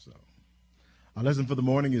So, our lesson for the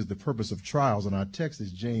morning is the purpose of trials, and our text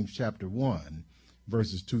is James chapter 1,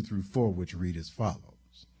 verses 2 through 4, which read as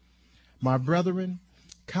follows. My brethren,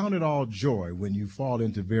 count it all joy when you fall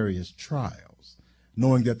into various trials,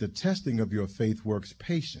 knowing that the testing of your faith works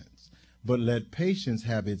patience, but let patience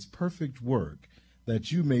have its perfect work,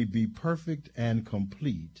 that you may be perfect and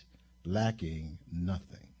complete, lacking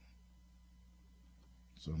nothing.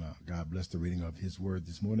 So now, God bless the reading of his word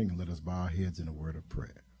this morning, and let us bow our heads in a word of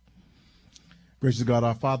prayer. Gracious God,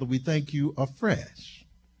 our Father, we thank you afresh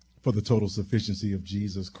for the total sufficiency of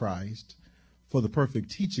Jesus Christ, for the perfect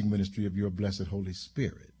teaching ministry of your blessed Holy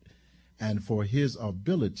Spirit, and for his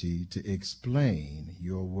ability to explain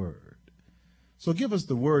your word. So give us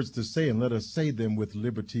the words to say, and let us say them with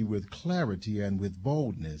liberty, with clarity, and with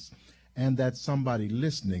boldness, and that somebody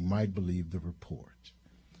listening might believe the report.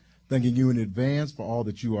 Thanking you in advance for all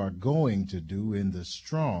that you are going to do in the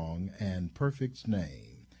strong and perfect name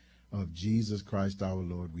of Jesus Christ our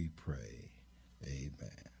Lord, we pray.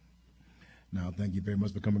 Amen. Now, thank you very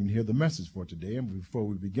much for coming to hear the message for today. And before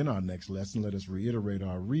we begin our next lesson, let us reiterate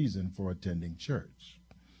our reason for attending church.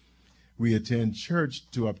 We attend church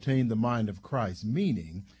to obtain the mind of Christ,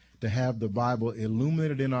 meaning to have the Bible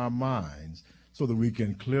illuminated in our minds so that we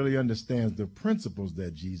can clearly understand the principles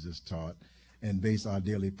that Jesus taught and base our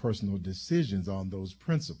daily personal decisions on those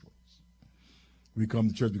principles. We come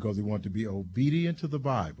to church because we want to be obedient to the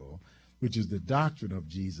Bible, which is the doctrine of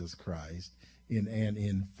Jesus Christ, in an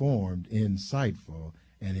informed, insightful,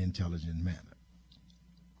 and intelligent manner.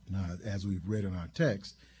 Now, as we've read in our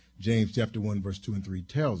text, James chapter 1, verse 2 and 3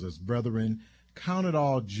 tells us, brethren, count it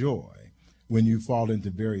all joy when you fall into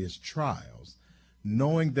various trials,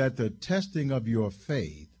 knowing that the testing of your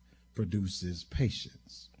faith produces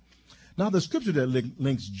patience. Now, the scripture that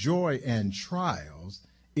links joy and trials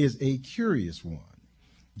is a curious one.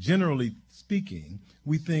 Generally speaking,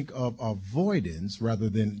 we think of avoidance rather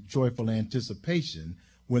than joyful anticipation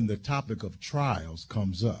when the topic of trials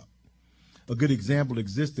comes up. A good example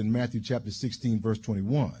exists in Matthew chapter 16, verse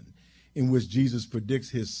 21, in which Jesus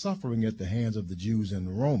predicts his suffering at the hands of the Jews and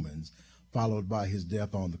the Romans, followed by his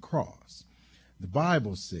death on the cross. The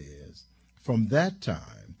Bible says, from that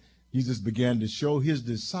time, Jesus began to show his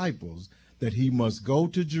disciples that he must go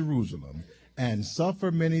to Jerusalem and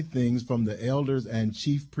suffer many things from the elders and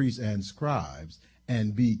chief priests and scribes,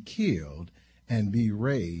 and be killed and be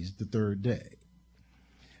raised the third day.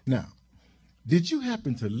 Now, did you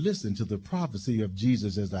happen to listen to the prophecy of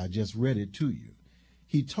Jesus as I just read it to you?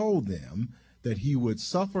 He told them that he would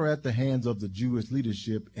suffer at the hands of the Jewish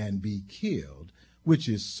leadership and be killed, which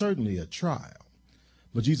is certainly a trial.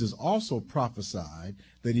 But Jesus also prophesied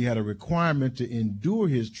that he had a requirement to endure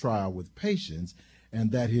his trial with patience,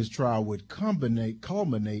 and that his trial would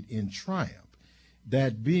culminate in triumph,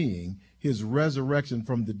 that being his resurrection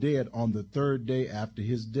from the dead on the third day after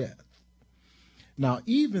his death. Now,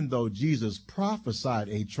 even though Jesus prophesied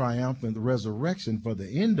a triumphant resurrection for the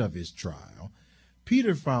end of his trial,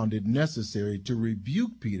 Peter found it necessary to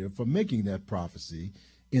rebuke Peter for making that prophecy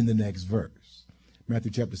in the next verse.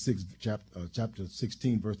 Matthew chapter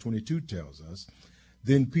 16, verse 22 tells us,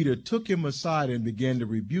 then Peter took him aside and began to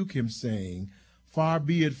rebuke him, saying, far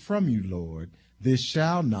be it from you, Lord, this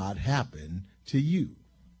shall not happen to you.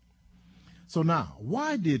 So now,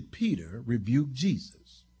 why did Peter rebuke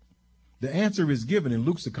Jesus? The answer is given in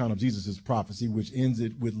Luke's account of Jesus' prophecy, which ends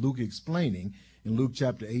it with Luke explaining in Luke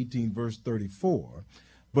chapter 18, verse 34,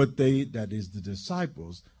 but they, that is the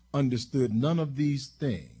disciples, understood none of these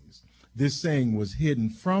things. This saying was hidden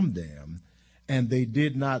from them, and they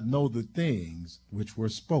did not know the things which were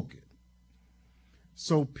spoken.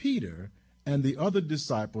 So Peter and the other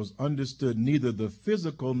disciples understood neither the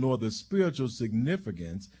physical nor the spiritual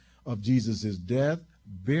significance of Jesus' death,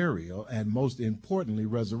 burial, and most importantly,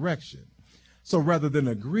 resurrection. So rather than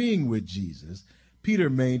agreeing with Jesus, Peter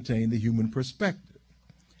maintained the human perspective.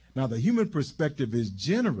 Now, the human perspective is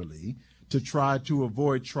generally to try to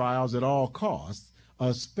avoid trials at all costs,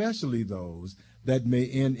 especially those that may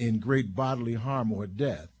end in great bodily harm or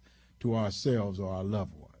death to ourselves or our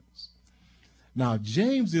loved ones. Now,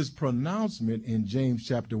 James's pronouncement in James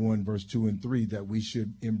chapter 1, verse 2 and 3 that we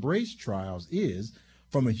should embrace trials is,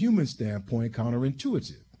 from a human standpoint,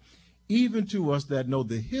 counterintuitive, even to us that know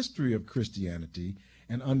the history of Christianity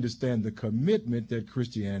and understand the commitment that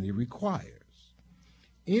Christianity requires.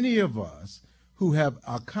 Any of us who have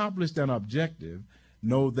accomplished an objective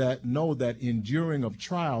know that enduring of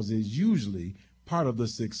trials is usually part of the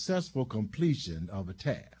successful completion of a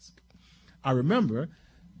task. I remember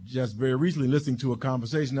just very recently listening to a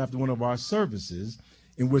conversation after one of our services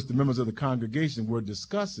in which the members of the congregation were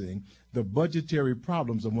discussing the budgetary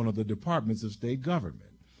problems of one of the departments of state government.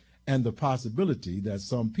 and the possibility that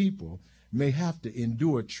some people may have to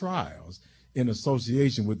endure trials in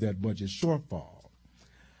association with that budget shortfall.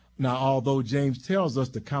 Now, although James tells us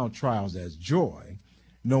to count trials as joy,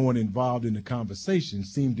 no one involved in the conversation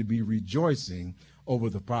seemed to be rejoicing over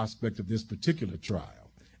the prospect of this particular trial.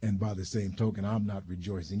 And by the same token, I'm not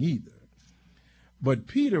rejoicing either. But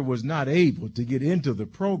Peter was not able to get into the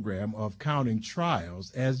program of counting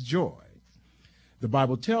trials as joy. The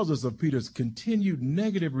Bible tells us of Peter's continued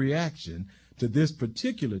negative reaction to this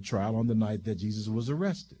particular trial on the night that Jesus was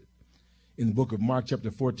arrested. In the book of Mark,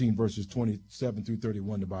 chapter 14, verses 27 through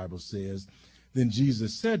 31, the Bible says, "Then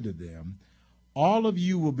Jesus said to them, 'All of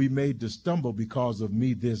you will be made to stumble because of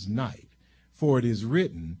me this night. For it is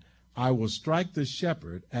written, I will strike the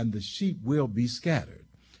shepherd, and the sheep will be scattered.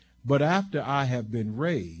 But after I have been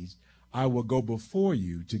raised, I will go before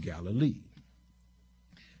you to Galilee.'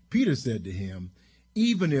 Peter said to him,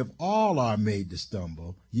 'Even if all are made to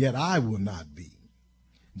stumble, yet I will not be.'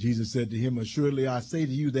 Jesus said to him, 'Assuredly I say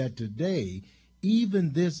to you that today,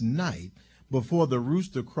 even this night, before the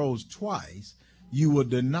rooster crows twice, you will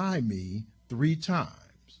deny me 3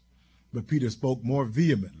 times. But Peter spoke more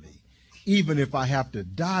vehemently, 'Even if I have to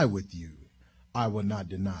die with you, I will not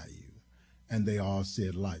deny you.' And they all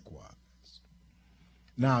said likewise."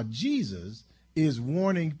 Now Jesus is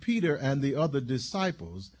warning Peter and the other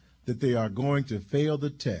disciples that they are going to fail the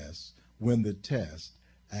test when the test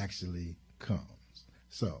actually comes.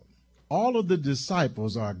 So, all of the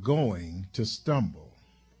disciples are going to stumble.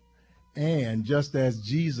 And just as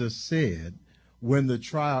Jesus said, when the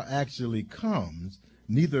trial actually comes,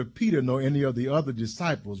 neither Peter nor any of the other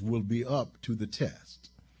disciples will be up to the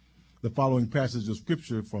test. The following passage of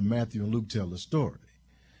scripture from Matthew and Luke tell the story.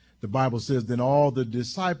 The Bible says, "Then all the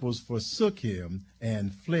disciples forsook him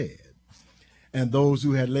and fled. And those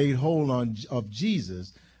who had laid hold of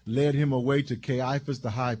Jesus led him away to Caiaphas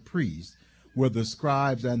the high priest, where the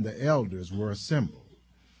scribes and the elders were assembled.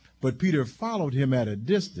 But Peter followed him at a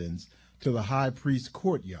distance to the high priest's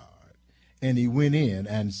courtyard, and he went in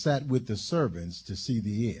and sat with the servants to see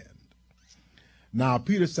the end. Now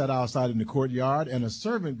Peter sat outside in the courtyard, and a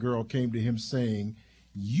servant girl came to him saying,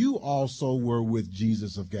 'You also were with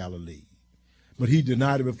Jesus of Galilee.' But he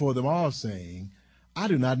denied it before them all, saying, 'I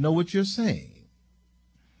do not know what you're saying.'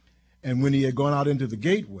 And when he had gone out into the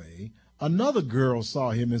gateway, another girl saw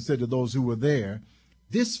him and said to those who were there,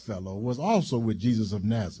 'This fellow was also with Jesus of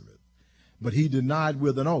Nazareth.' But he denied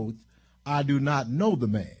with an oath, 'I do not know the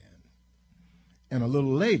man.' And a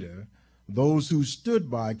little later, those who stood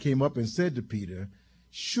by came up and said to Peter,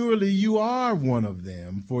 'Surely you are one of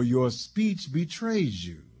them, for your speech betrays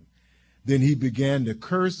you.' Then he began to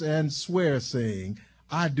curse and swear, saying,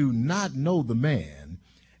 'I do not know the man.'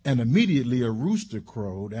 And immediately a rooster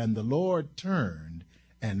crowed, and the Lord turned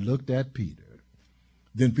and looked at Peter.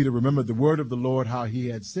 Then Peter remembered the word of the Lord, how he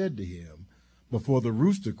had said to him, 'Before the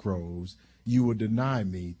rooster crows, you will deny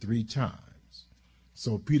me 3 times.'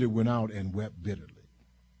 So Peter went out and wept bitterly."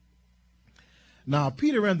 Now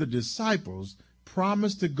Peter and the disciples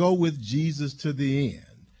promised to go with Jesus to the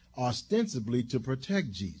end, ostensibly to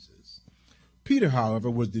protect Jesus. Peter, however,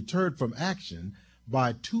 was deterred from action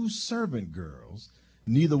by 2 servant girls,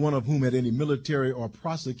 neither one of whom had any military or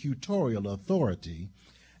prosecutorial authority,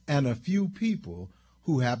 and a few people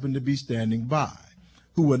who happened to be standing by,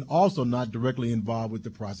 who were also not directly involved with the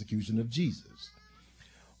prosecution of Jesus.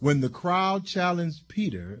 When the crowd challenged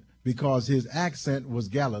Peter because his accent was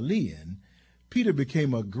Galilean, Peter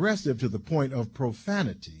became aggressive to the point of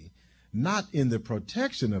profanity, not in the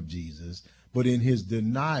protection of Jesus, but in his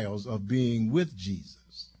denials of being with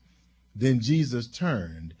Jesus. Then Jesus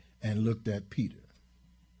turned and looked at Peter.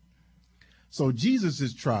 So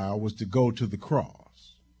Jesus' trial was to go to the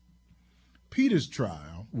cross. Peter's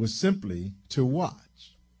trial was simply to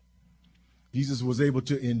watch. Jesus was able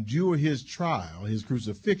to endure his trial, his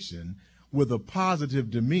crucifixion, with a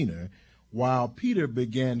positive demeanor, while Peter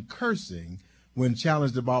began cursing when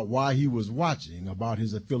challenged about why he was watching, about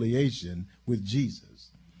his affiliation with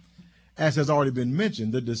Jesus. As has already been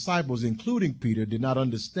mentioned, the disciples, including Peter, did not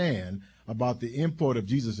understand about the import of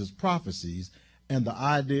Jesus' prophecies, and the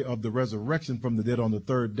idea of the resurrection from the dead on the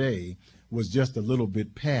 3rd day was just a little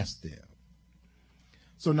bit past them.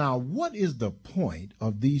 So now, what is the point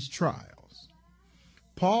of these trials?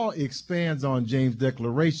 Paul expands on James'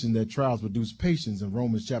 declaration that trials produce patience in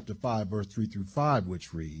Romans chapter 5, verse 3 through 5,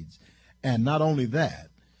 which reads, "And not only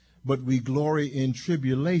that, but we glory in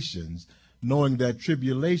tribulations, knowing that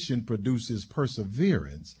tribulation produces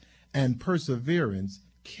perseverance, and perseverance,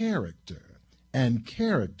 character, and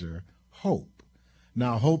character, hope.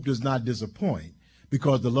 Now hope does not disappoint,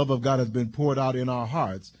 because the love of God has been poured out in our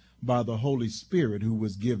hearts by the Holy Spirit who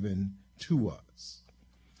was given to us.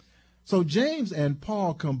 So James and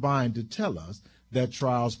Paul combine to tell us that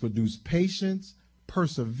trials produce patience,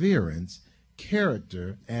 perseverance,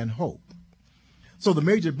 character, and hope. So the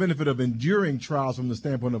major benefit of enduring trials from the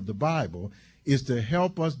standpoint of the Bible is to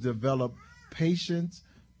help us develop patience,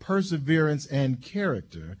 perseverance, and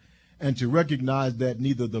character, and to recognize that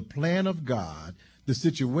neither the plan of God, the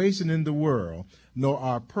situation in the world, nor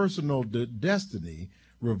our personal destiny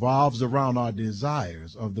revolves around our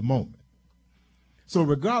desires of the moment. So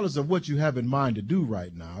regardless of what you have in mind to do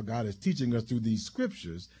right now, God is teaching us through these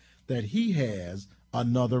scriptures that he has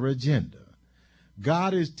another agenda.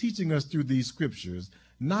 God is teaching us through these scriptures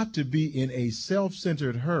not to be in a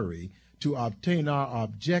self-centered hurry to obtain our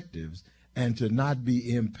objectives and to not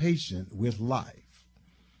be impatient with life.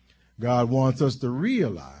 God wants us to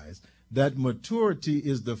realize that maturity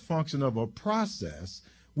is the function of a process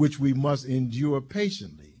which we must endure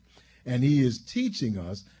patiently. And he is teaching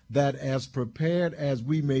us that as prepared as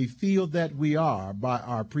we may feel that we are by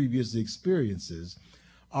our previous experiences,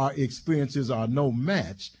 our experiences are no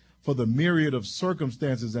match for the myriad of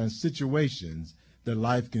circumstances and situations that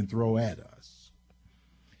life can throw at us.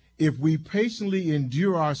 If we patiently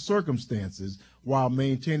endure our circumstances while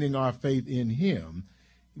maintaining our faith in him,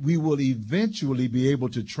 we will eventually be able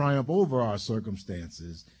to triumph over our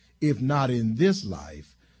circumstances, if not in this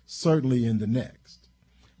life, certainly in the next.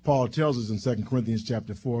 Paul tells us in 2 Corinthians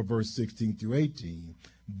chapter 4, verse 16 through 18,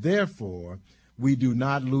 therefore, we do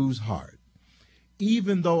not lose heart.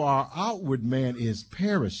 Even though our outward man is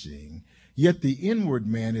perishing, yet the inward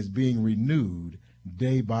man is being renewed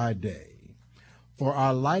day by day. For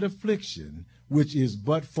our light affliction, which is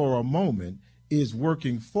but for a moment, is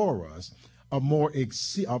working for us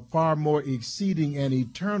a far more exceeding and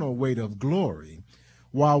eternal weight of glory,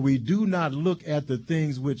 while we do not look at the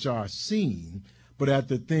things which are seen, but at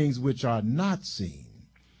the things which are not seen.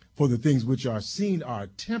 For the things which are seen are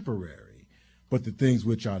temporary, but the things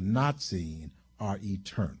which are not seen are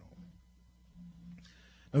eternal.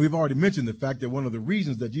 And we've already mentioned the fact that one of the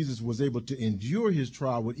reasons that Jesus was able to endure his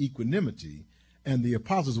trial with equanimity, and the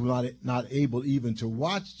apostles were not able even to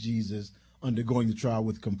watch Jesus undergoing the trial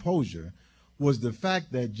with composure, was the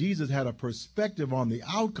fact that Jesus had a perspective on the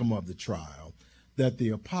outcome of the trial that the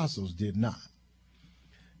apostles did not.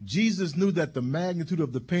 Jesus knew that the magnitude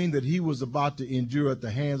of the pain that he was about to endure at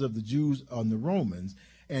the hands of the Jews and the Romans,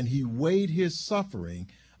 and he weighed his suffering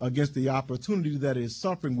against the opportunity that his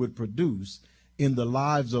suffering would produce in the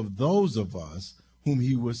lives of those of us whom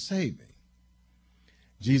he was saving.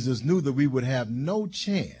 Jesus knew that we would have no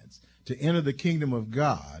chance to enter the kingdom of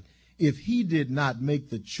God if he did not make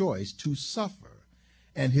the choice to suffer,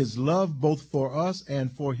 and his love both for us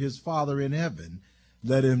and for his Father in heaven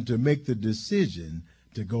led him to make the decision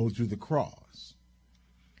to go through the cross.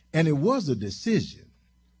 And it was a decision,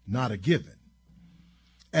 not a given.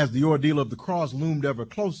 As the ordeal of the cross loomed ever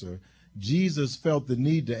closer, Jesus felt the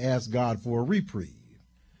need to ask God for a reprieve.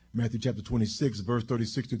 Matthew chapter 26, verse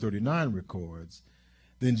 36 to 39 records,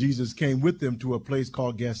 then Jesus came with them to a place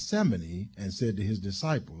called Gethsemane and said to his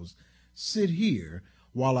disciples, sit here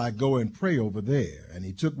while I go and pray over there. And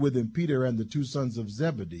he took with him Peter and the two sons of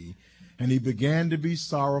Zebedee, and he began to be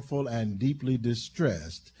sorrowful and deeply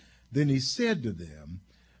distressed. Then he said to them,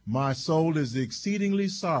 my soul is exceedingly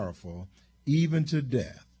sorrowful, even to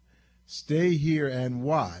death. Stay here and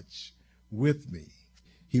watch with me.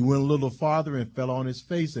 He went a little farther and fell on his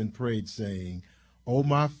face and prayed, saying, O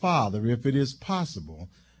my Father, if it is possible,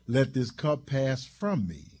 let this cup pass from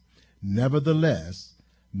me. Nevertheless,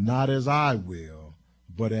 not as I will,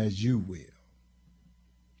 but as you will.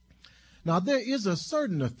 Now, there is a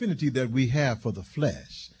certain affinity that we have for the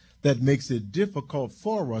flesh that makes it difficult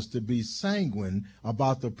for us to be sanguine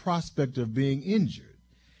about the prospect of being injured.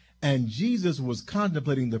 And Jesus was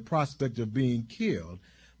contemplating the prospect of being killed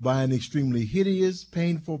by an extremely hideous,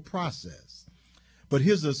 painful process. But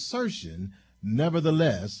his assertion,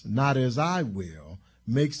 nevertheless, not as I will,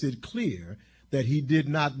 makes it clear that he did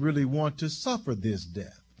not really want to suffer this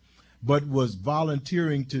death, but was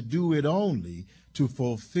volunteering to do it only to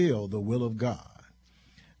fulfill the will of God.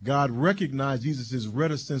 God recognized Jesus'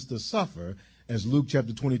 reticence to suffer, as Luke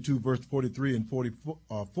chapter 22, verse 43 and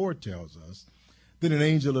 44 tells us. Then an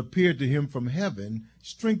angel appeared to him from heaven,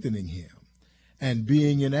 strengthening him. And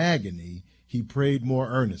being in agony, he prayed more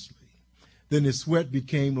earnestly. Then his sweat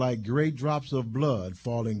became like great drops of blood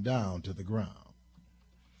falling down to the ground.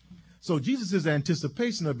 So Jesus'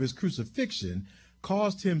 anticipation of his crucifixion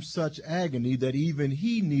caused him such agony that even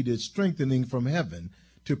he needed strengthening from heaven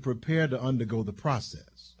to prepare to undergo the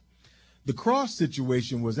process. The cross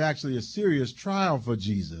situation was actually a serious trial for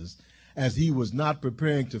Jesus, as he was not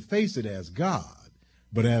preparing to face it as God,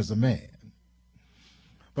 but as a man.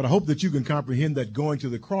 But I hope that you can comprehend that going to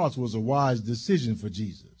the cross was a wise decision for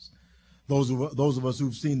Jesus. Those of us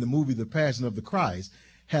who've seen the movie The Passion of the Christ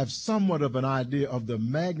have somewhat of an idea of the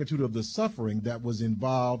magnitude of the suffering that was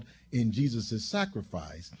involved in Jesus'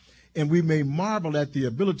 sacrifice. And we may marvel at the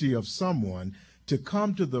ability of someone to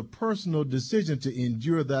come to the personal decision to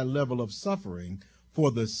endure that level of suffering for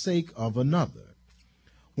the sake of another.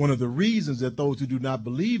 One of the reasons that those who do not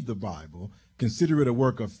believe the Bible consider it a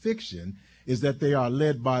work of fiction is that they are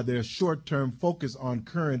led by their short-term focus on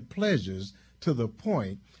current pleasures to the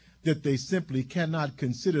point that they simply cannot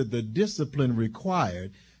consider the discipline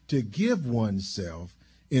required to give oneself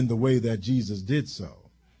in the way that Jesus did so.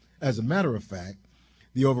 As a matter of fact,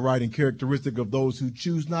 the overriding characteristic of those who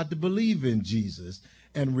choose not to believe in Jesus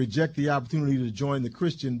and reject the opportunity to join the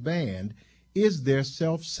Christian band is their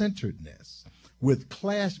self-centeredness, which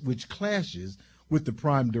clashes with the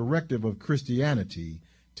prime directive of Christianity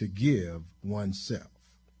to give oneself.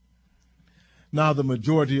 Now, the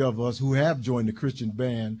majority of us who have joined the Christian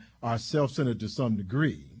band are self-centered to some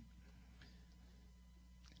degree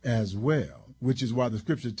as well, which is why the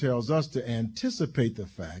scripture tells us to anticipate the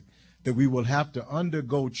fact that we will have to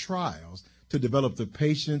undergo trials to develop the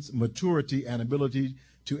patience, maturity, and ability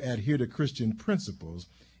to adhere to Christian principles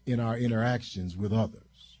in our interactions with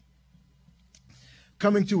others.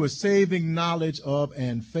 Coming to a saving knowledge of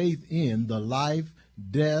and faith in the life,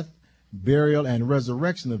 death, burial, and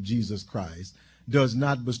resurrection of Jesus Christ does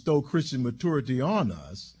not bestow Christian maturity on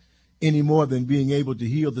us any more than being able to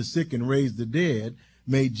heal the sick and raise the dead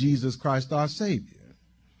made Jesus Christ our Savior.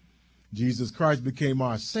 Jesus Christ became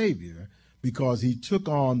our Savior because he took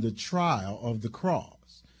on the trial of the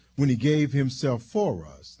cross when he gave himself for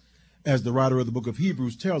us, as the writer of the book of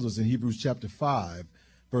Hebrews tells us in Hebrews chapter 5,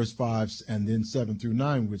 verse 5 and then 7 through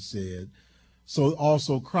 9, which said, "So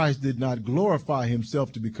also Christ did not glorify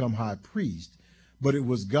himself to become high priest, but it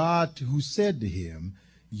was God who said to him,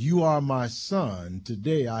 'You are my son,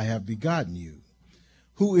 today I have begotten you,'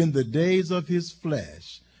 who in the days of his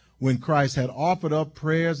flesh, when Christ had offered up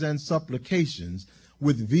prayers and supplications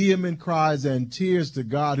with vehement cries and tears to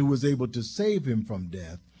God who was able to save him from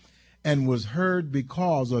death, and was heard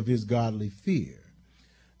because of his godly fear.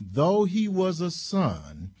 Though he was a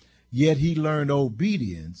son, yet he learned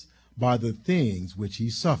obedience by the things which he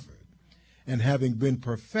suffered. And having been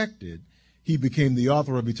perfected, he became the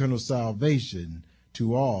author of eternal salvation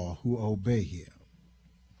to all who obey him."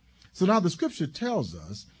 So now the scripture tells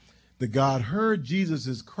us that God heard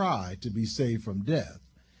Jesus' cry to be saved from death,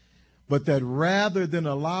 but that rather than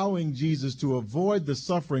allowing Jesus to avoid the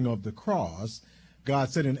suffering of the cross, God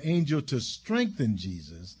sent an angel to strengthen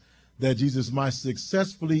Jesus, that Jesus might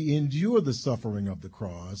successfully endure the suffering of the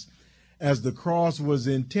cross, as the cross was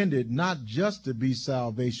intended not just to be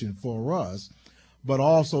salvation for us, but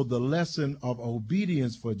also the lesson of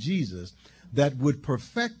obedience for Jesus that would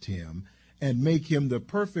perfect him and make him the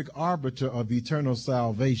perfect arbiter of eternal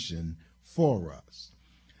salvation for us.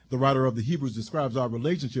 The writer of the Hebrews describes our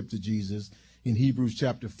relationship to Jesus in Hebrews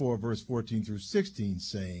chapter 4, verse 14 through 16,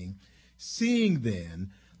 saying, "Seeing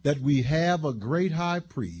then that we have a great high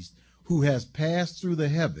priest who has passed through the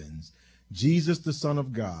heavens, Jesus the Son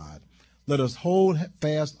of God, let us hold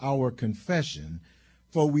fast our confession,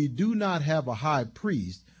 for we do not have a high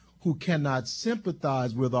priest who cannot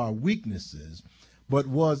sympathize with our weaknesses, but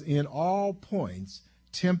was in all points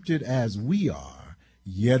tempted as we are,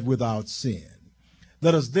 yet without sin.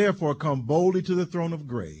 Let us therefore come boldly to the throne of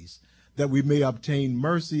grace, that we may obtain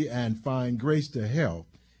mercy and find grace to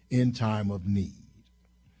help in time of need."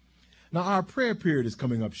 Now, our prayer period is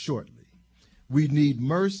coming up shortly. We need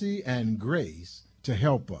mercy and grace to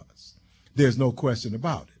help us. There's no question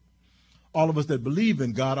about it. All of us that believe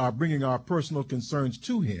in God are bringing our personal concerns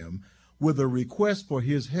to him with a request for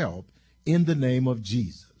his help in the name of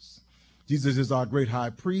Jesus. Jesus is our great high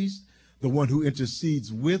priest, the one who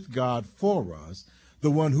intercedes with God for us,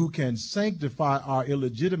 the one who can sanctify our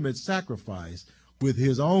illegitimate sacrifice with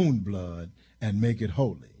his own blood and make it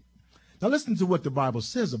holy. Now listen to what the Bible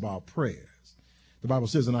says about prayers. The Bible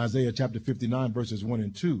says in Isaiah chapter 59, verses 1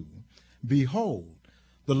 and 2, "Behold,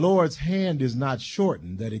 the Lord's hand is not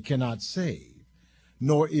shortened that it cannot save,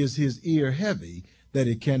 nor is his ear heavy that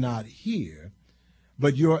it cannot hear,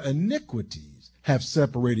 but your iniquities have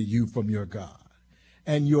separated you from your God,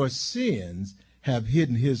 and your sins have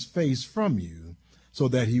hidden his face from you, so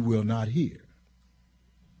that he will not hear."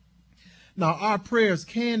 Now, our prayers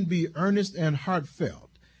can be earnest and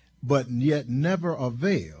heartfelt, but yet never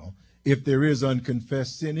avail if there is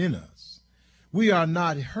unconfessed sin in us. We are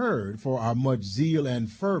not heard for our much zeal and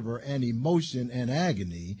fervor and emotion and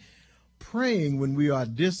agony, praying when we are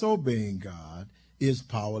disobeying God is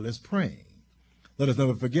powerless praying. Let us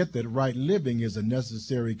never forget that right living is a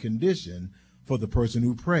necessary condition for the person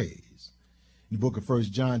who prays. In the book of 1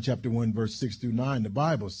 John chapter 1, verse 6 through 9, the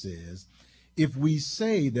Bible says, if we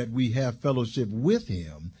say that we have fellowship with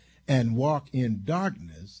him and walk in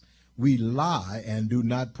darkness, we lie and do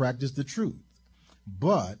not practice the truth.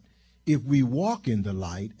 But if we walk in the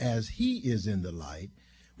light as he is in the light,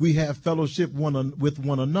 we have fellowship with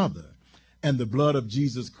one another, and the blood of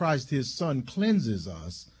Jesus Christ, his son, cleanses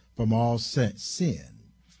us from all sin.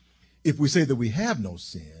 If we say that we have no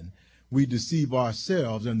sin, we deceive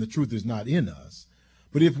ourselves and the truth is not in us.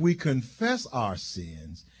 But if we confess our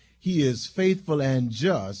sins, he is faithful and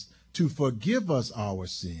just to forgive us our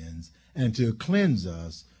sins and to cleanse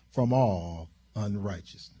us from all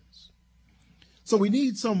unrighteousness. So we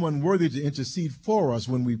need someone worthy to intercede for us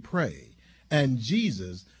when we pray. And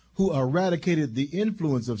Jesus, who eradicated the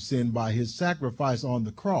influence of sin by his sacrifice on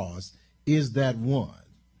the cross, is that one.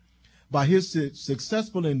 By his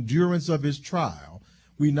successful endurance of his trial,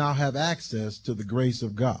 we now have access to the grace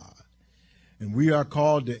of God. And we are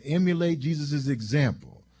called to emulate Jesus'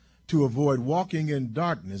 example, to avoid walking in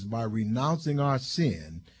darkness by renouncing our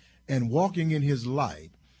sin and walking in his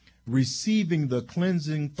light, receiving the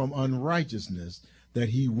cleansing from unrighteousness that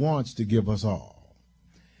he wants to give us all.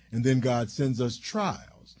 And then God sends us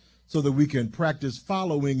trials so that we can practice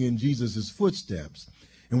following in Jesus' footsteps.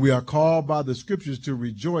 And we are called by the scriptures to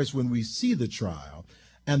rejoice when we see the trial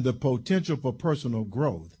and the potential for personal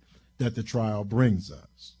growth that the trial brings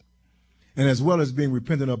us. And as well as being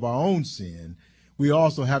repentant of our own sin, we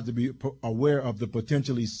also have to be aware of the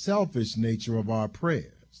potentially selfish nature of our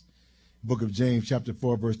prayers. The book of James chapter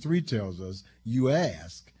 4 verse 3 tells us, you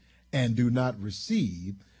ask and do not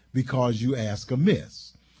receive because you ask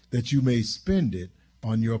amiss, that you may spend it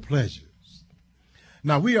on your pleasures.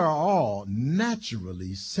 Now, we are all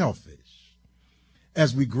naturally selfish.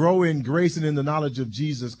 As we grow in grace and in the knowledge of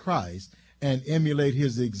Jesus Christ and emulate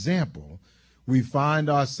his example, we find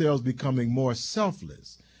ourselves becoming more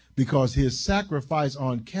selfless because his sacrifice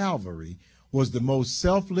on Calvary was the most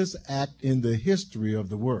selfless act in the history of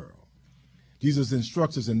the world. Jesus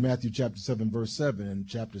instructs us in Matthew chapter 7, verse 7 and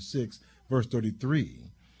chapter 6, verse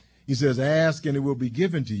 33. He says, ask and it will be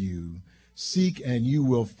given to you. Seek and you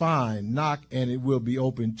will find, knock and it will be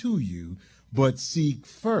open to you, but seek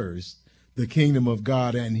first the kingdom of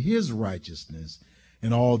God and his righteousness,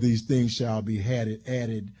 and all these things shall be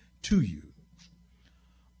added to you.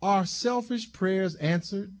 Are selfish prayers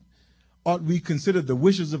answered? Ought we consider the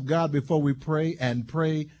wishes of God before we pray and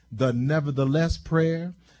pray the nevertheless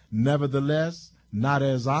prayer? Nevertheless, not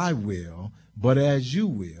as I will, but as you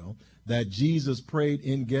will, that Jesus prayed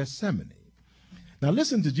in Gethsemane. Now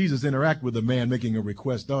listen to Jesus interact with a man making a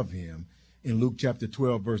request of him in Luke chapter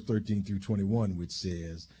 12, verse 13 through 21, which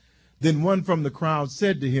says, then one from the crowd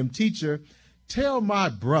said to him, teacher, tell my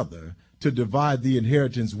brother to divide the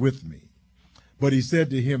inheritance with me. But he said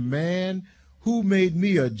to him, man, who made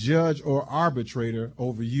me a judge or arbitrator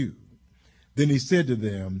over you? Then he said to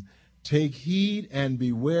them, take heed and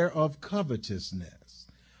beware of covetousness,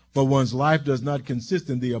 for one's life does not consist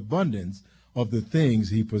in the abundance of the things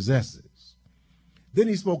he possesses. Then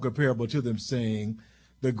he spoke a parable to them, saying,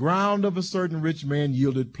 the ground of a certain rich man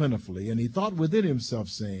yielded plentifully, and he thought within himself,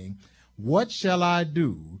 saying, what shall I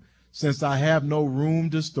do, since I have no room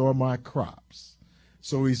to store my crops?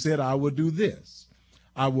 So he said, I will do this.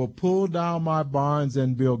 I will pull down my barns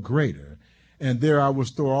and build greater, and there I will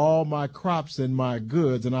store all my crops and my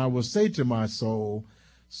goods, and I will say to my soul,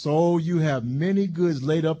 soul, you have many goods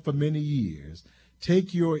laid up for many years.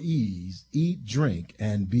 Take your ease, eat, drink,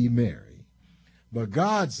 and be merry. But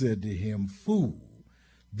God said to him, fool,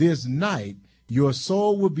 this night your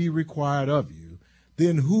soul will be required of you.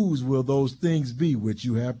 Then whose will those things be which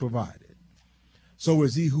you have provided? So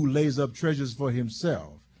is he who lays up treasures for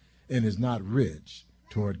himself and is not rich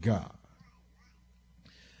toward God.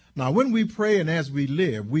 Now, when we pray and as we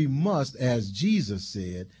live, we must, as Jesus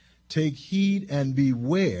said, take heed and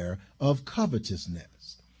beware of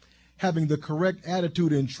covetousness. Having the correct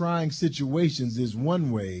attitude in trying situations is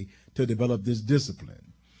one way to develop this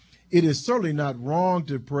discipline. It is certainly not wrong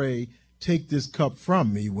to pray, take this cup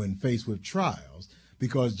from me when faced with trials,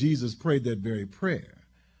 because Jesus prayed that very prayer.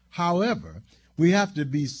 However, we have to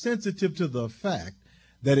be sensitive to the fact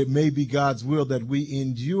that it may be God's will that we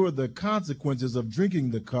endure the consequences of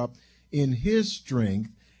drinking the cup in his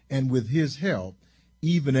strength and with his help,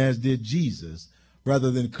 even as did Jesus, rather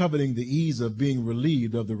than coveting the ease of being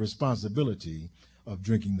relieved of the responsibility of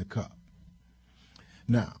drinking the cup.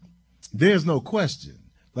 Now, there's no question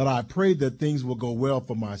that I pray that things will go well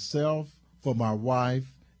for myself, for my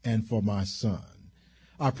wife, and for my son.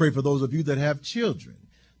 I pray for those of you that have children,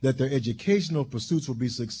 that their educational pursuits will be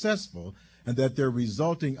successful and that their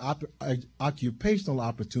resulting occupational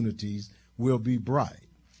opportunities will be bright.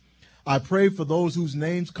 I pray for those whose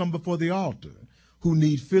names come before the altar, who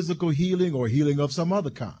need physical healing or healing of some other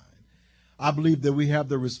kind. I believe that we have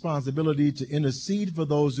the responsibility to intercede for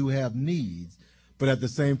those who have needs, but at the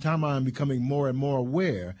same time, I am becoming more and more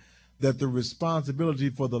aware that the responsibility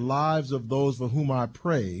for the lives of those for whom I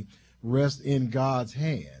pray rests in God's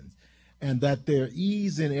hands, and that their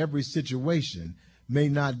ease in every situation may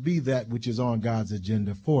not be that which is on God's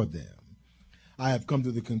agenda for them. I have come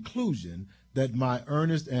to the conclusion that from my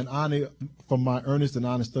earnest and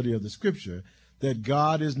honest study of the Scripture, that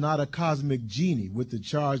God is not a cosmic genie with the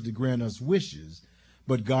charge to grant us wishes,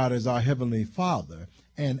 but God is our Heavenly Father,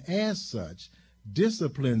 and as such,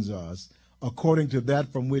 disciplines us according to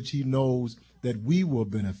that from which he knows that we will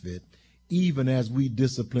benefit, even as we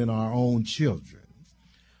discipline our own children.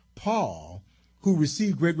 Paul, who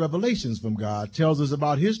received great revelations from God, tells us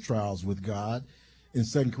about his trials with God in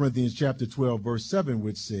 2 Corinthians chapter 12, verse 7,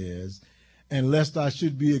 which says, "And lest I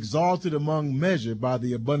should be exalted among measure by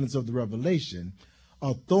the abundance of the revelation,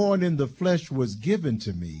 a thorn in the flesh was given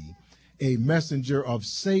to me, a messenger of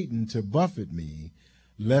Satan to buffet me,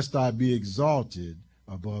 lest I be exalted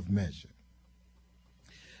above measure."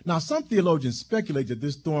 Now, some theologians speculate that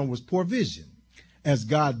this thorn was poor vision, as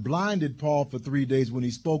God blinded Paul for 3 days when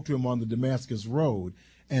he spoke to him on the Damascus road,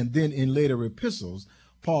 and then in later epistles,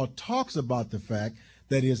 Paul talks about the fact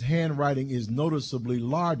that his handwriting is noticeably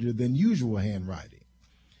larger than usual handwriting.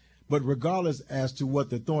 But regardless as to what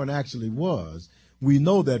the thorn actually was, we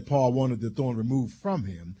know that Paul wanted the thorn removed from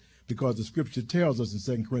him, because the scripture tells us in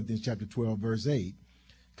 2 Corinthians chapter 12, verse 8,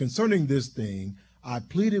 "Concerning this thing, I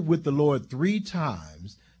pleaded with the Lord 3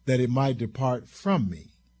 times that it might depart from me."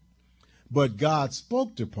 But God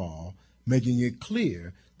spoke to Paul, making it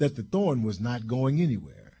clear that the thorn was not going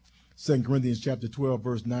anywhere. 2 Corinthians chapter 12,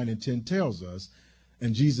 verse 9 and 10 tells us,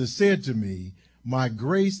 "And Jesus said to me, my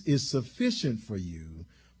grace is sufficient for you,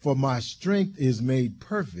 for my strength is made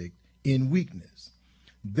perfect in weakness.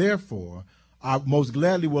 Therefore, most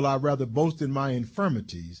gladly will I rather boast in my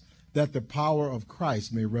infirmities, that the power of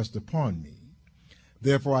Christ may rest upon me.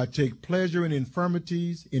 Therefore I take pleasure in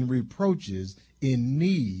infirmities, in reproaches, in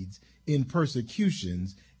needs, in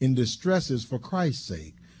persecutions, in distresses for Christ's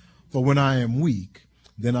sake. For when I am weak,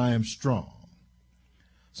 then I am strong."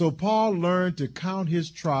 So Paul learned to count his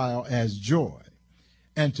trial as joy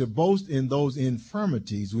and to boast in those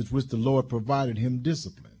infirmities with which the Lord provided him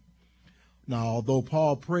discipline. Now, although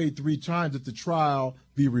Paul prayed 3 times that the trial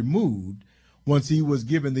be removed, once he was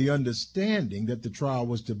given the understanding that the trial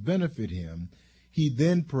was to benefit him, he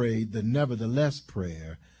then prayed the nevertheless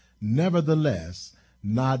prayer, "Nevertheless,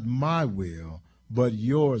 not my will, but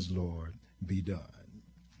yours, Lord, be done."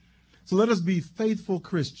 So let us be faithful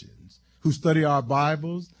Christians who study our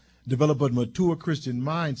Bibles, develop a mature Christian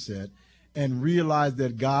mindset, and realize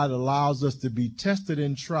that God allows us to be tested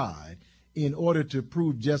and tried in order to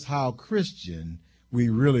prove just how Christian we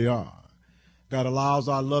really are. God allows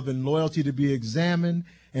our love and loyalty to be examined,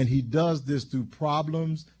 and he does this through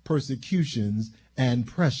problems, persecutions, and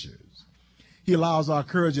pressures. He allows our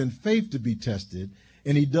courage and faith to be tested,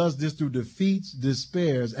 and he does this through defeats,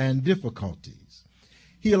 despairs, and difficulties.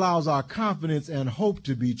 He allows our confidence and hope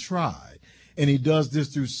to be tried, and he does this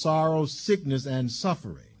through sorrow, sickness, and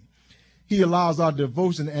suffering. He allows our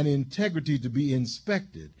devotion and integrity to be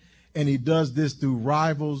inspected, and he does this through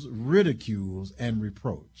rivals, ridicules, and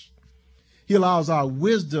reproach. He allows our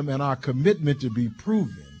wisdom and our commitment to be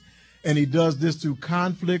proven, and he does this through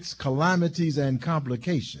conflicts, calamities, and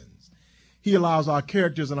complications. He allows our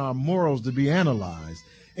characters and our morals to be analyzed,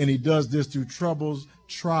 and he does this through troubles,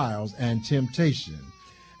 trials, and temptation.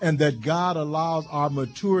 And that God allows our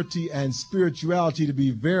maturity and spirituality to be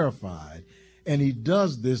verified, and he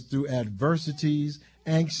does this through adversities,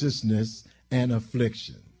 anxiousness, and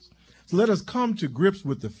afflictions. So let us come to grips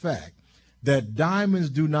with the fact that diamonds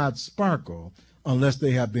do not sparkle unless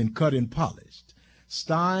they have been cut and polished.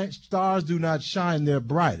 Stars do not shine their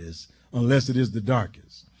brightest unless it is the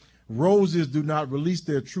darkest. Roses do not release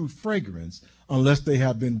their true fragrance unless they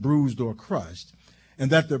have been bruised or crushed, and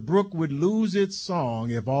that the brook would lose its song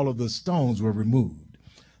if all of the stones were removed.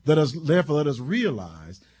 Therefore, let us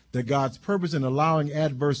realize that God's purpose in allowing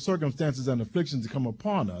adverse circumstances and afflictions to come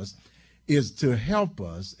upon us is to help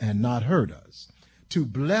us and not hurt us, to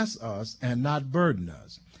bless us and not burden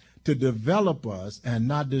us, to develop us and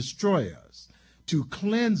not destroy us, to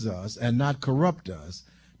cleanse us and not corrupt us,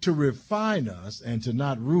 to refine us and to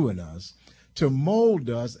not ruin us, to mold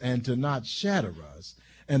us and to not shatter us,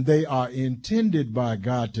 and they are intended by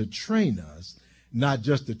God to train us, not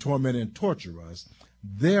just to torment and torture us.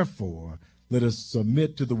 Therefore, let us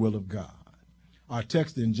submit to the will of God. Our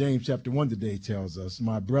text in James chapter 1 today tells us,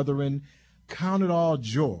 "My brethren, count it all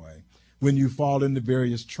joy when you fall into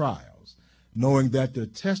various trials, knowing that the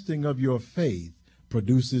testing of your faith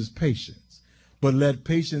produces patience. But let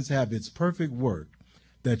patience have its perfect work,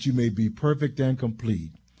 that you may be perfect and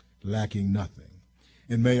complete, lacking nothing."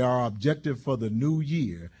 And may our objective for the new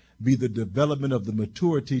year be the development of the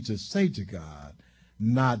maturity to say to God,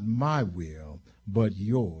 "Not my will, but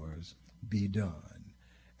yours be done."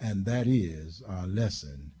 And that is our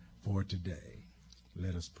lesson for today.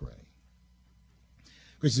 Let us pray.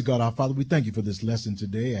 Gracious God, our Father, we thank you for this lesson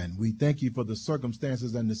today, and we thank you for the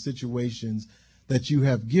circumstances and the situations that you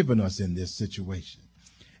have given us in this situation.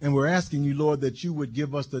 And we're asking you, Lord, that you would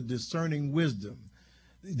give us the discerning wisdom,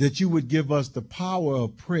 that you would give us the power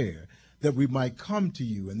of prayer, that we might come to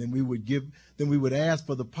you, and then we would ask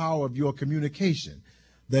for the power of your communication,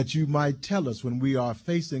 that you might tell us when we are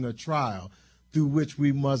facing a trial through which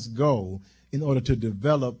we must go in order to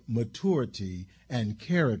develop maturity and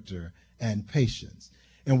character and patience.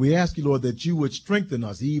 And we ask you, Lord, that you would strengthen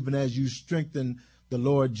us, even as you strengthened the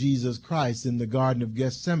Lord Jesus Christ in the Garden of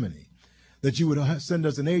Gethsemane, that you would send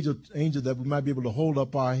us an angel that we might be able to hold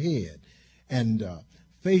up our head and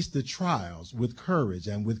face the trials with courage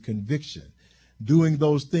and with conviction, doing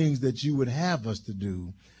those things that you would have us to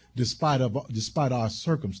do despite our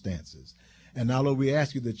circumstances. And now, Lord, we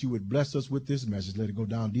ask you that you would bless us with this message. Let it go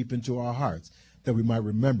down deep into our hearts, that we might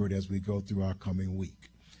remember it as we go through our coming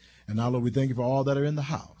week. And now, Lord, we thank you for all that are in the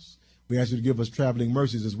house. We ask you to give us traveling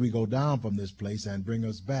mercies as we go down from this place and bring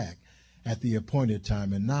us back at the appointed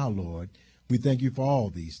time. And now, Lord, we thank you for all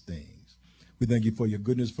these things. We thank you for your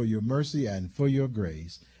goodness, for your mercy, and for your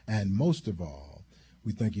grace. And most of all,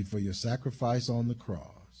 we thank you for your sacrifice on the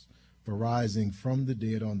cross, for rising from the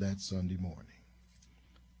dead on that Sunday morning.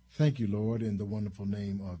 Thank you, Lord. In the wonderful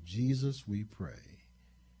name of Jesus, we pray.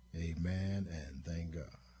 Amen, and thank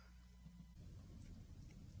God.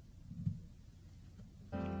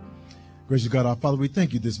 Gracious God, our Father, we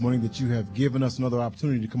thank you this morning that you have given us another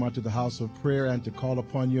opportunity to come out to the house of prayer and to call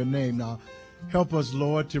upon your name. Now, help us,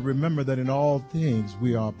 Lord, to remember that in all things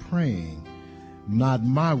we are praying, "Not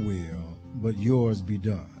my will, but yours be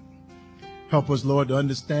done." Help us, Lord, to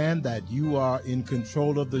understand that you are in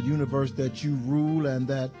control of the universe, that you rule, and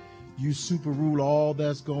that you super rule all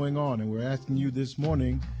that's going on. And we're asking you this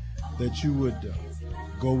morning that you would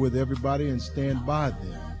go with everybody and stand by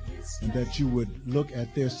them, and that you would look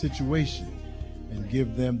at their situation and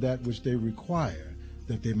give them that which they require,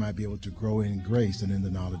 that they might be able to grow in grace and in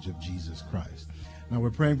the knowledge of Jesus Christ. Now,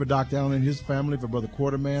 we're praying for Dr. Allen and his family, for Brother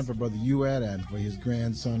Quarterman, for Brother Uad, and for his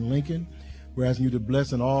grandson Lincoln. We're asking you to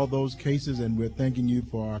bless in all those cases, and we're thanking you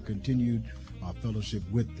for our continued fellowship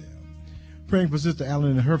with them. Praying for Sister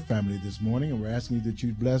Allen and her family this morning, and we're asking you that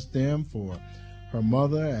you bless them for her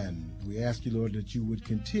mother, and we ask you, Lord, that you would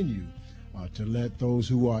continue to let those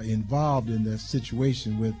who are involved in that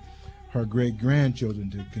situation with her great-grandchildren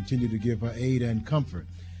to continue to give her aid and comfort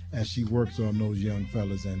as she works on those young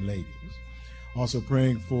fellas and ladies. Also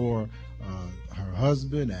praying for her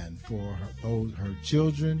husband and for her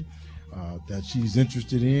children that she's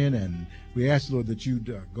interested in, and we ask, Lord, that you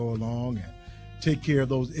go along and take care of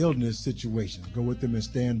those illness situations. Go with them and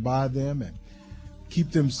stand by them and keep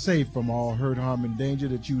them safe from all hurt, harm, and danger,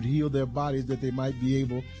 that you would heal their bodies, that they might be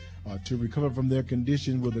able to recover from their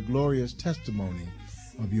condition with a glorious testimony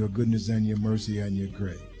of your goodness and your mercy and your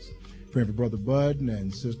grace. Praying for Brother Bud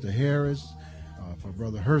and Sister Harris, for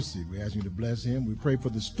Brother Hersey. We ask you to bless him. We pray for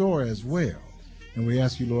the store as well. And we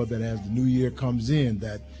ask you, Lord, that as the new year comes in,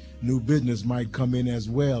 that new business might come in as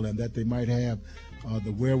well, and that they might have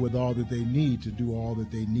the wherewithal that they need to do all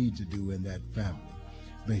that they need to do in that family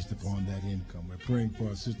based upon that income. We're praying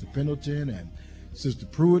for Sister Pendleton and Sister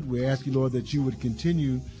Pruitt. We ask you, Lord, that you would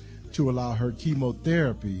continue to allow her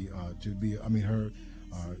chemotherapy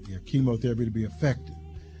chemotherapy to be effective.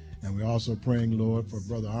 And we're also praying, Lord, for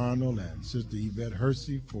Brother Arnold and Sister Yvette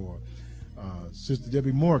Hersey, for Sister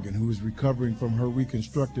Debbie Morgan, who is recovering from her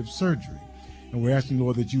reconstructive surgery. And we're asking,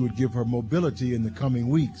 Lord, that you would give her mobility in the coming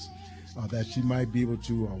weeks, that she might be able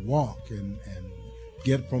to walk and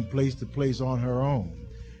get from place to place on her own,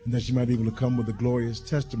 and that she might be able to come with a glorious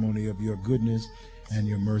testimony of your goodness and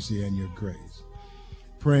your mercy and your grace.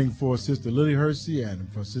 Praying for Sister Lily Hersey and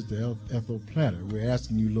for Sister Ethel Platter. We're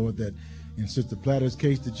asking you, Lord, that in Sister Platter's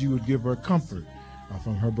case, that you would give her comfort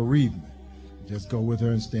from her bereavement. Just go with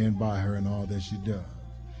her and stand by her in all that she does.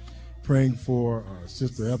 Praying for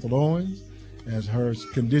Sister Ethel Owens, as her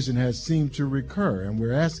condition has seemed to recur. And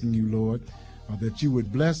we're asking you, Lord, that you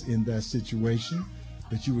would bless in that situation,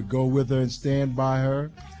 that you would go with her and stand by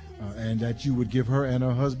her, and that you would give her and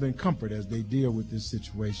her husband comfort as they deal with this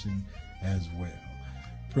situation as well.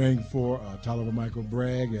 Praying for Toliver Michael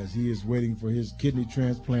Bragg as he is waiting for his kidney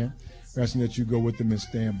transplant. We're asking that you go with them and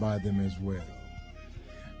stand by them as well.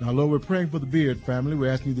 Now, Lord, we're praying for the Beard family.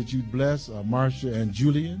 We're asking you that you bless Marcia and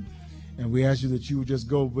Julian. And we ask you that you would just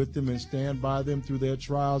go with them and stand by them through their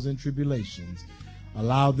trials and tribulations.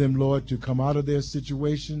 Allow them, Lord, to come out of their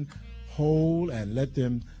situation whole, and let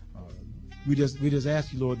them, we just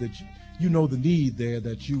ask you, Lord, that you know the need there,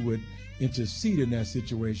 that you would intercede in that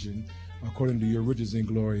situation according to your riches and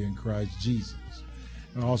glory in Christ Jesus.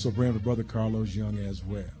 And also praying for Brother Carlos Young as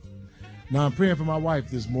well. Now I'm praying for my wife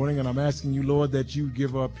this morning, and I'm asking you, Lord, that you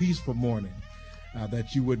give her a peaceful morning,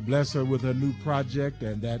 that you would bless her with her new project,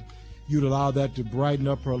 and that you'd allow that to brighten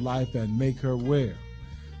up her life and make her well.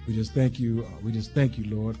 We just thank you,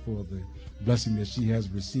 Lord, for the blessing that she has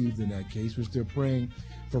received in that case. We're still praying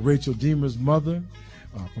for Rachel Deemer's mother,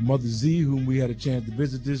 for Mother Z, whom we had a chance to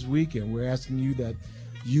visit this week, and we're asking you that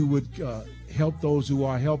you would help those who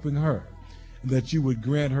are helping her, and that you would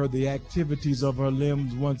grant her the activities of her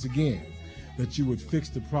limbs once again, that you would fix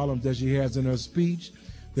the problems that she has in her speech,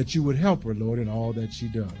 that you would help her, Lord, in all that she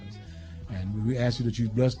does. And we ask you that you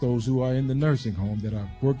bless those who are in the nursing home that are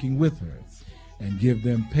working with her, and give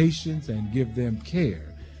them patience and give them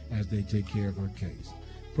care as they take care of her case.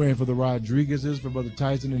 Praying for the Rodriguezes, for Brother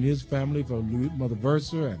Tyson and his family, for Mother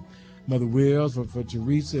Versa and Mother Wills, for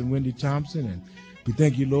Teresa and Wendy Thompson. And we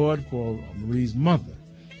thank you, Lord, for Marie's mother,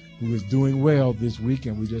 who is doing well this week.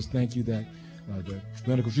 And we just thank you that the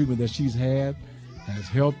medical treatment that she's had has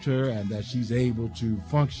helped her, and that she's able to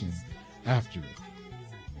function after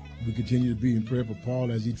it. We continue to be in prayer for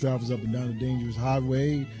Paul as he travels up and down the dangerous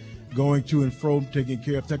highway, going to and fro, taking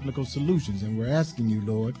care of technical solutions. And we're asking you,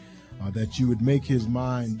 Lord, that you would make his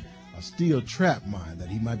mind a steel trap mind, that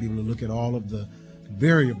he might be able to look at all of the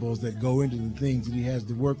variables that go into the things that he has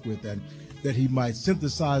to work with, and that he might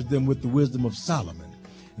synthesize them with the wisdom of Solomon,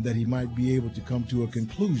 and that he might be able to come to a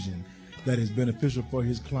conclusion that is beneficial for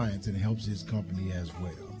his clients and helps his company as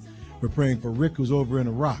well. We're praying for Rick, who's over in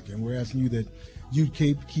Iraq, and we're asking you that you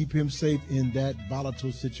keep him safe in that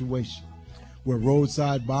volatile situation where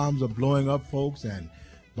roadside bombs are blowing up folks and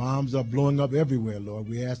bombs are blowing up everywhere, Lord.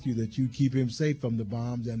 We ask you that you keep him safe from the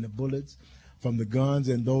bombs and the bullets, from the guns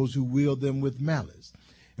and those who wield them with malice.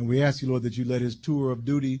 And we ask you, Lord, that you let his tour of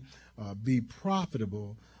duty be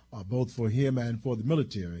profitable both for him and for the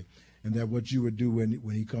military, and that what you would do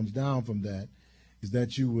when he comes down from that is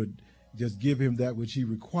that you would just give him that which he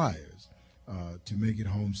requires to make it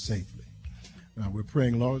home safely. We're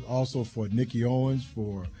praying, Lord, also for Nikki Owens,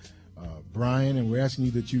 for Brian, and we're asking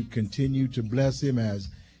you that you continue to bless him as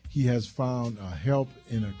he has found help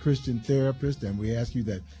in a Christian therapist, and we ask you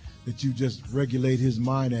that you just regulate his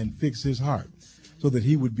mind and fix his heart so that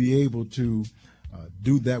he would be able to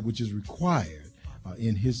do that which is required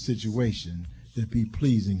in his situation that be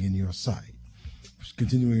pleasing in your sight.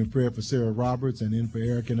 Continuing in prayer for Sarah Roberts and then for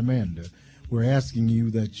Eric and Amanda, we're asking you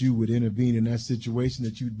that you would intervene in that situation,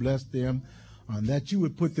 that you'd bless them, and that you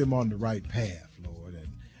would put them on the right path, Lord, and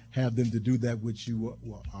have them to do that which you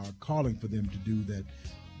are calling for them to do, that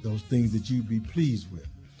those things that you be pleased with.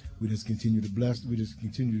 We just continue to bless, we just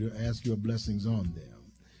continue to ask your blessings on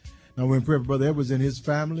them. Now we're in prayer for Brother Edwards and his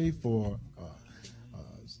family, for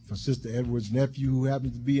Sister Edwards' nephew who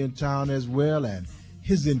happens to be in town as well, and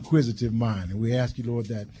his inquisitive mind. And we ask you, Lord,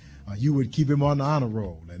 that you would keep him on the honor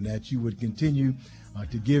roll, and that you would continue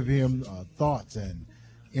to give him thoughts and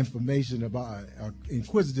information about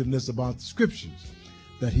inquisitiveness about the scriptures,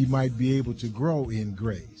 that he might be able to grow in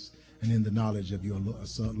grace and in the knowledge of your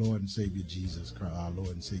Lord and Savior Jesus Christ, our Lord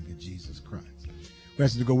and Savior Jesus Christ. We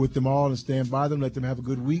ask you to go with them all and stand by them. Let them have a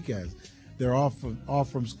good week as they're off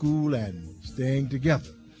from school and staying together.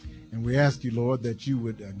 And we ask you, Lord, that you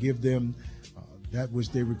would give them that which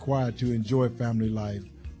they require to enjoy family life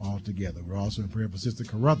altogether. We're also in prayer for Sister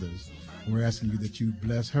Carruthers. And we're asking you that you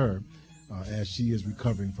bless her as she is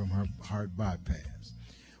recovering from her heart bypass.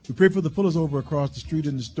 We pray for the Fullers over across the street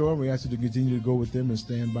in the store. We ask you to continue to go with them and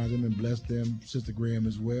stand by them and bless them, Sister Graham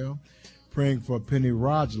as well. Praying for Penny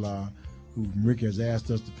Rajla, who Rick has asked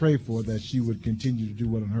us to pray for, that she would continue to do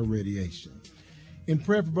well on her radiation. In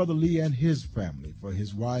prayer for Brother Lee and his family, for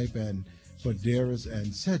his wife, and for Darius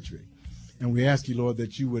and Cedric. And we ask you, Lord,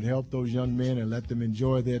 that you would help those young men and let them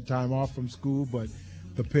enjoy their time off from school, but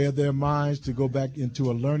prepare their minds to go back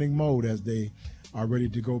into a learning mode as they are ready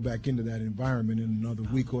to go back into that environment in another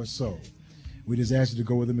week or so. We just ask you to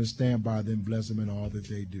go with them and stand by them, bless them in all that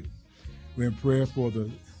they do. We're in prayer for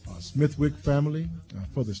the Smithwick family,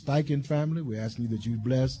 for the Steichen family. We're asking you that you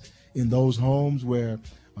bless in those homes where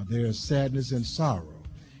there is sadness and sorrow.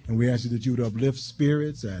 And we ask you that you would uplift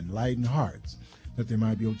spirits and lighten hearts, that they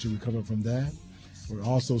might be able to recover from that. We're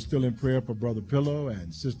also still in prayer for Brother Pillow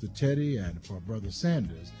and Sister Teddy and for Brother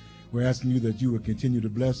Sanders. We're asking you that you would continue to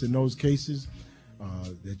bless in those cases,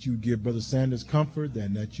 that you would give Brother Sanders comfort,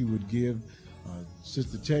 and that you would give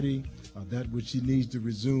Sister Teddy that which she needs to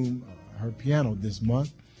resume her piano this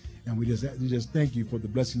month. And we just thank you for the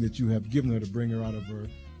blessing that you have given her to bring her out of her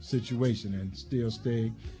situation and still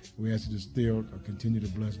stay. We ask you to still continue to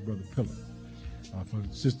bless Brother Pillow. For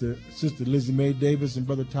Sister Lizzie Mae Davis and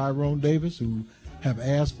Brother Tyrone Davis, who have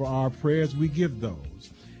asked for our prayers, we give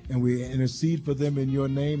those. And we intercede for them in your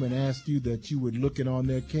name and ask you that you would look in on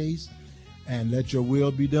their case and let your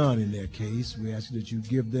will be done in their case. We ask you that you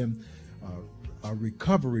give them a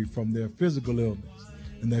recovery from their physical illness,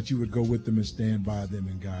 and that you would go with them and stand by them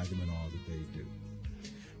and guide them in all that they do.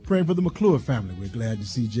 Praying for the McClure family. We're glad to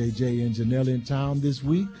see JJ and Janelle in town this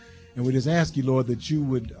week. And we just ask you, Lord, that you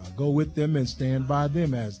would go with them and stand by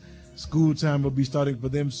them, as school time will be starting for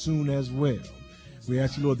them soon as well. We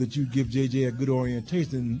ask you, Lord, that you give JJ a good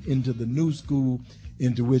orientation into the new school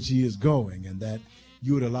into which he is going, and that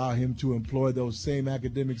you would allow him to employ those same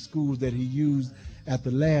academic schools that he used at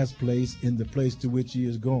the last place in the place to which he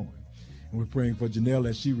is going. And we're praying for Janelle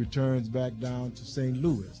as she returns back down to St.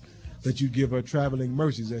 Louis, that you give her traveling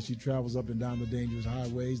mercies as she travels up and down the dangerous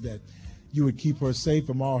highways, that you would keep her safe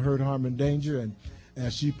from all hurt, harm, and danger. And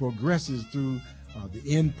as she progresses through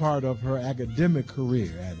the end part of her academic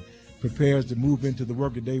career and prepares to move into the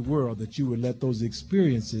workaday world, that you would let those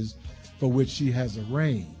experiences for which she has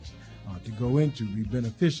arranged to go into be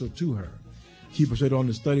beneficial to her. Keep her straight on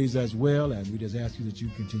the studies as well, and we just ask you that you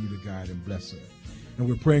continue to guide and bless her. And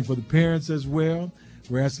we're praying for the parents as well.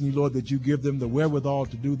 We're asking you, Lord, that you give them the wherewithal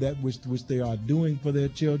to do that which they are doing for their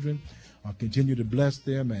children. Continue to bless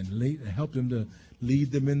them and help them to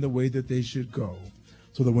lead them in the way that they should go,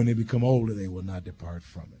 so that when they become older, they will not depart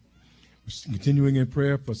from it. We're continuing in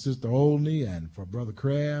prayer for Sister Olney and for Brother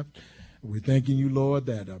Kraft. We're thanking you, Lord,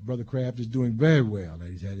 that Brother Kraft is doing very well,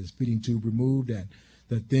 that he's had his feeding tube removed, and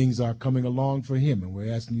that things are coming along for him. And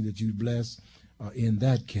we're asking you that you bless in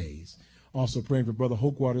that case. Also praying for Brother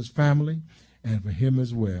Hochwater's family and for him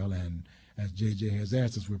as well. And as JJ has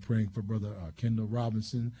asked us, we're praying for Brother Kendall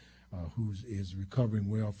Robinson, who is recovering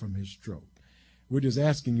well from his stroke. We're just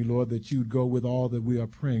asking you, Lord, that you'd go with all that we are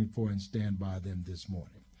praying for and stand by them this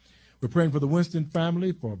morning. We're praying for the Winston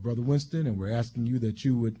family, for Brother Winston, and we're asking you that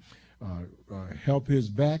you would help his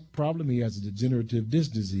back problem. He has a degenerative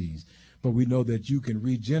disc disease, but we know that you can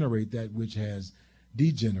regenerate that which has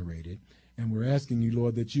degenerated. And we're asking you,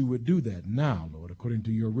 Lord, that you would do that now, Lord, according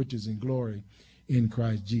to your riches and glory in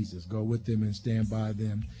Christ Jesus. Go with them and stand by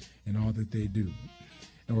them in all that they do.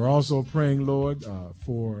 And we're also praying, Lord,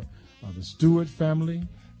 for the Stewart family,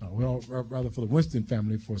 rather for the Winston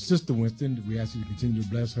family, for Sister Winston. We ask you to continue to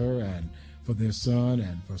bless her, and for their son,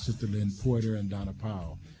 and for Sister Lynn Porter and Donna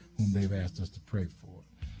Powell, whom they've asked us to pray for.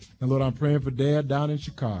 And Lord, I'm praying for Dad down in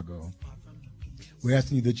Chicago. We're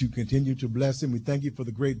asking you that you continue to bless him. We thank you for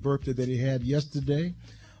the great birthday that he had yesterday.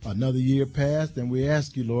 Another year passed, and we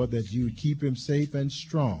ask you, Lord, that you would keep him safe and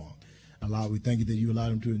strong. We thank you that you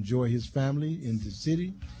allowed him to enjoy his family in the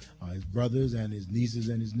city, his brothers and his nieces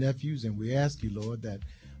and his nephews. And we ask you, Lord, that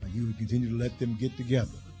you would continue to let them get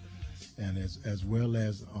together. And as well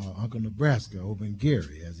as Uncle Nebraska over in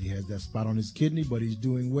Gary, as he has that spot on his kidney, but he's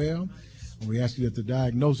doing well. And we ask you that the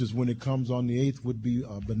diagnosis, when it comes on the 8th, would be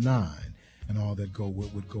benign, and all that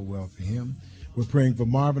would go well for him. We're praying for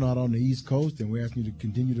Marvin out on the East Coast, and we're asking you to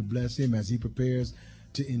continue to bless him as he prepares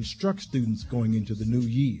to instruct students going into the new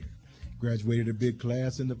year. Graduated a big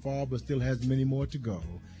class in the fall, but still has many more to go.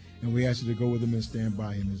 And we ask you to go with him and stand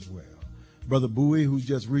by him as well. Brother Bowie, who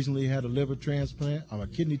just recently had a liver transplant, or a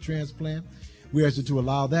kidney transplant, we ask you to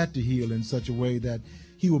allow that to heal in such a way that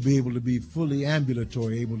he will be able to be fully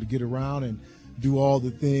ambulatory, able to get around and do all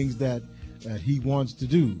the things that he wants to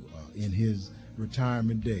do in his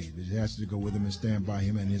retirement days. We ask you to go with him and stand by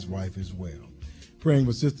him and his wife as well. Praying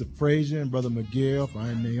for Sister Frazier and Brother McGill, for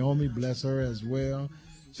Aunt Naomi, bless her as well.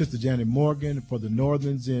 Sister Janet Morgan, for the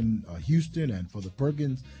Northerns in Houston, and for the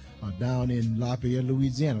Perkins down in Lafayette,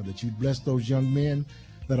 Louisiana, that you'd bless those young men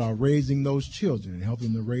that are raising those children and help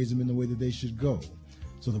them to raise them in the way that they should go,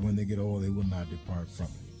 so that when they get old, they will not depart from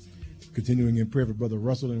it. Continuing in prayer for Brother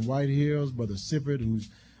Russell in White Hills, Brother Sippert, who's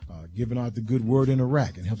giving out the good word in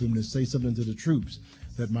Iraq, and helping them to say something to the troops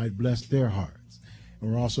that might bless their hearts.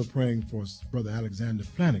 And we're also praying for Brother Alexander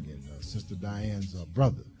Flanagan, Sister Diane's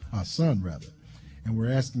son, And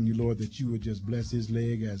we're asking you, Lord, that you would just bless his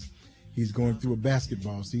leg as he's going through a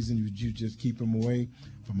basketball season. Would you just keep him away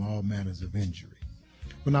from all manners of injury?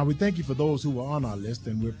 But now we thank you for those who are on our list,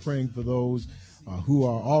 and we're praying for those who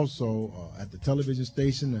are also at the television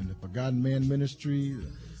station and the Forgotten Man Ministry,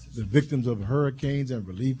 the victims of hurricanes and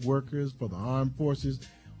relief workers, for the armed forces,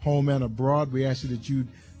 home and abroad. We ask you that you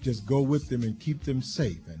just go with them and keep them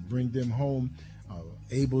safe and bring them home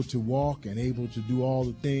able to walk and able to do all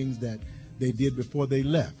the things that they did before they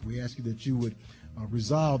left. We ask you that you would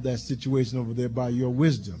resolve that situation over there by your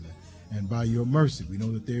wisdom and by your mercy. We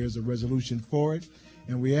know that there is a resolution for it,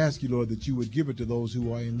 and we ask you, Lord, that you would give it to those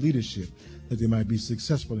who are in leadership, that they might be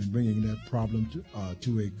successful in bringing that problem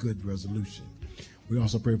to a good resolution. We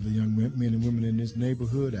also pray for the young men and women in this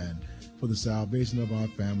neighborhood and for the salvation of our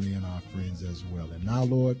family and our friends as well. And now,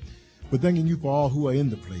 Lord, we're thanking you for all who are in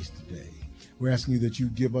the place today. We're asking you that you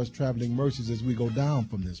give us traveling mercies as we go down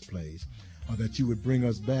from this place, or that you would bring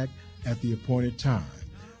us back at the appointed time.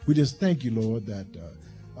 We just thank you, Lord, that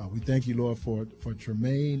we thank you, Lord, for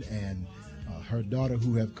Tremaine and her daughter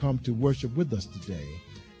who have come to worship with us today.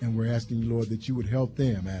 And we're asking you, Lord, that you would help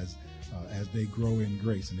them as they grow in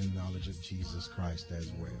grace and in knowledge of Jesus Christ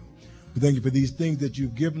as well. We thank you for these things that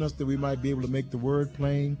you've given us, that we might be able to make the word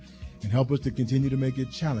plain and help us to continue to make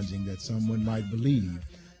it challenging, that someone might believe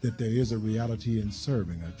that there is a reality in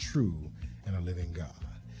serving a true and a living God.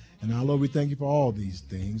 And now, Lord, we thank you for all these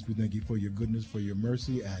things. We thank you for your goodness, for your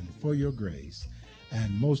mercy, and for your grace.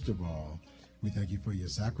 And most of all, we thank you for your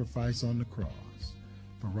sacrifice on the cross,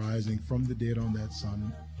 for rising from the dead on that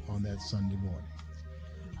Sunday morning.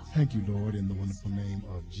 Thank you, Lord, in the wonderful name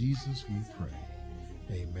of Jesus we pray.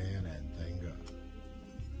 Amen, and thank God.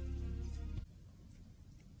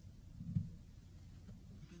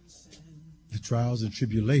 The trials and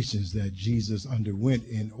tribulations that Jesus underwent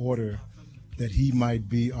in order that he might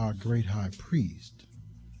be our great high priest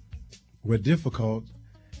were difficult,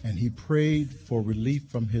 and he prayed for relief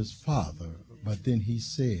from his Father, but then he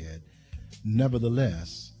said,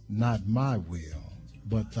 "Nevertheless, not my will,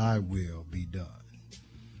 but thy will be done."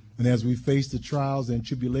 And as we face the trials and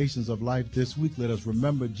tribulations of life this week, let us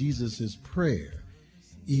remember Jesus' prayer,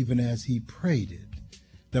 even as he prayed it,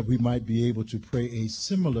 that we might be able to pray a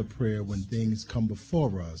similar prayer when things come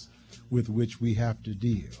before us with which we have to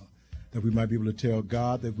deal, that we might be able to tell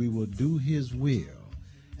God that we will do his will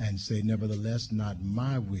and say, "Nevertheless, not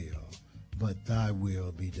my will, but thy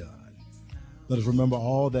will be done." Let us remember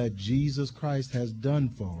all that Jesus Christ has done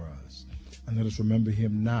for us, and let us remember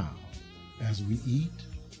him now as we eat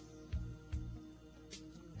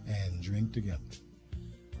and drink together.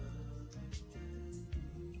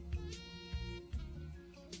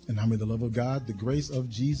 And now may the love of God, the grace of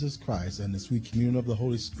Jesus Christ, and the sweet communion of the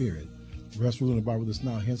Holy Spirit rest, rule, and abide with us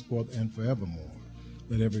now, henceforth, and forevermore.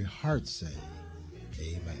 Let every heart say,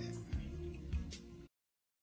 Amen.